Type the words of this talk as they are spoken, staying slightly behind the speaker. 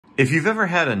If you've ever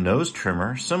had a nose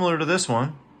trimmer similar to this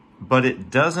one, but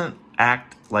it doesn't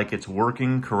act like it's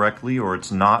working correctly or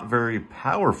it's not very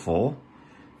powerful,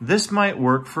 this might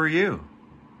work for you.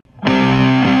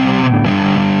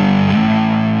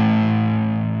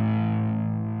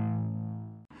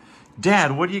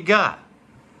 Dad, what do you got?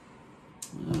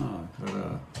 Oh, I've got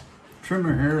a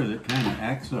trimmer here that kind of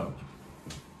acts up.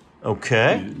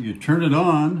 Okay. You turn it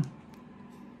on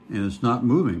and it's not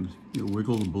moving. You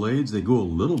wiggle the blades, they go a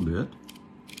little bit,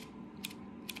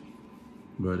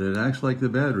 but it acts like the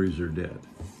batteries are dead.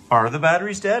 Are the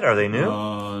batteries dead? Are they new?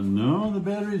 No, the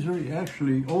batteries are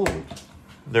actually old.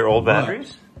 They're old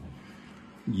batteries?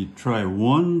 You try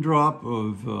 1 drop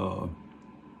of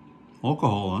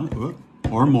alcohol on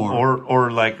it, or more. Or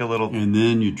like a little... And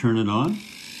then you turn it on,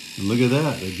 and look at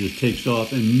that. It just takes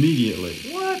off immediately.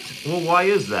 What? Well, why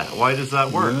is that? Why does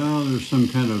that work? Well, there's some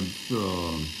kind of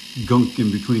gunk in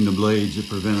between the blades that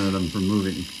prevented them from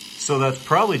moving. So that's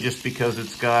probably just because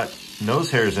it's got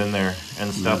nose hairs in there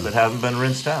and stuff that haven't been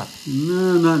rinsed out.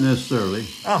 No, not necessarily.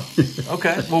 Oh,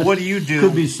 okay. Well, what do you do?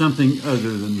 Could be something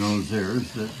other than nose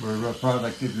hairs that were a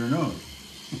product of your nose.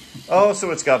 Oh,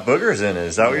 so it's got boogers in it.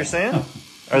 Is that what you're saying?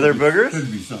 Are there boogers?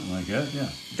 Could be something like that, yeah.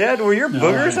 Dad, were your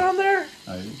boogers on there?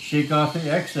 I shake off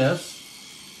the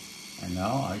excess, and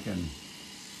now I can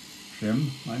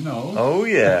trim my nose. Oh,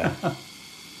 yeah.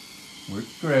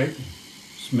 Works great.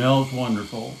 Smells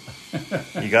wonderful.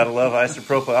 You gotta love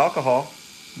isopropyl alcohol.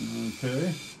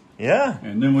 Okay. Yeah.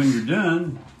 And then when you're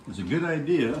done, it's a good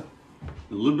idea.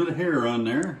 A little bit of hair on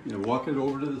there. You walk it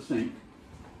over to the sink.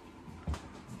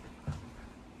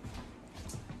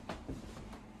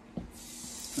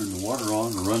 Turn the water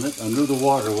on and run it under the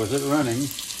water with it running.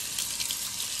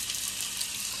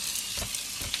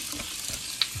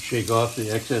 Shake off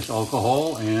the excess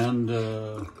alcohol and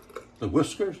the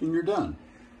whiskers, and you're done.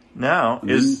 Now,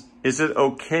 is it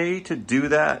okay to do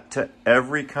that to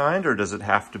every kind, or does it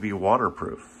have to be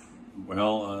waterproof?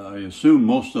 Well, I assume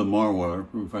most of them are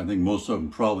waterproof. I think most of them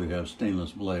probably have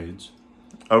stainless blades.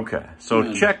 Okay,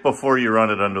 so check before you run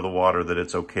it under the water that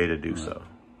it's okay to do so.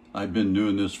 I've been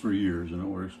doing this for years, and it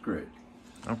works great.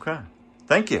 Okay,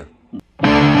 thank you.